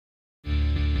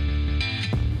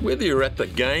Whether you're at the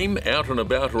game, out and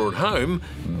about or at home,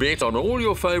 bet on all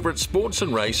your favourite sports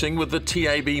and racing with the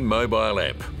TAB mobile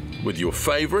app. With your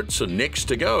favourites and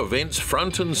next-to-go events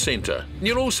front and centre.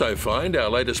 You'll also find our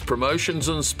latest promotions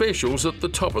and specials at the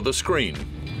top of the screen.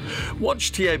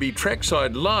 Watch TAB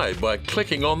Trackside live by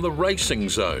clicking on the Racing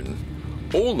Zone.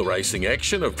 All the racing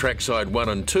action of Trackside 1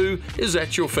 and 2 is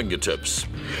at your fingertips.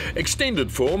 Extended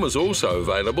form is also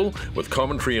available with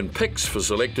commentary and picks for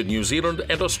selected New Zealand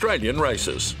and Australian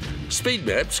races. Speed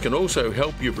maps can also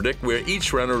help you predict where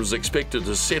each runner is expected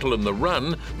to settle in the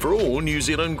run for all New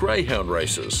Zealand greyhound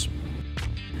races.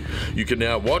 You can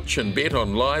now watch and bet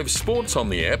on live sports on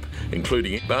the app,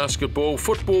 including basketball,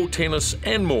 football, tennis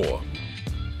and more.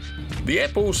 The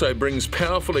app also brings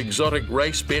powerful exotic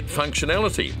race bet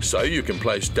functionality, so you can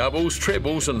place doubles,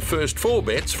 trebles and first four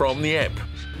bets from the app.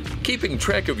 Keeping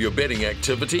track of your betting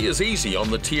activity is easy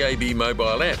on the TAB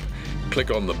mobile app.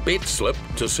 Click on the bet slip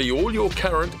to see all your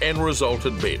current and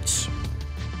resulted bets.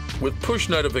 With push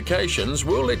notifications,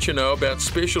 we'll let you know about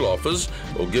special offers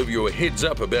or give you a heads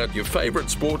up about your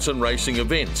favourite sports and racing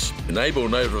events. Enable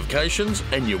notifications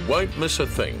and you won't miss a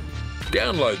thing.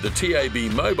 Download the TAB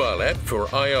mobile app for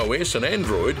iOS and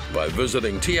Android by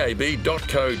visiting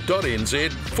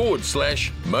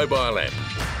tab.co.nz/mobile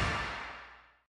app.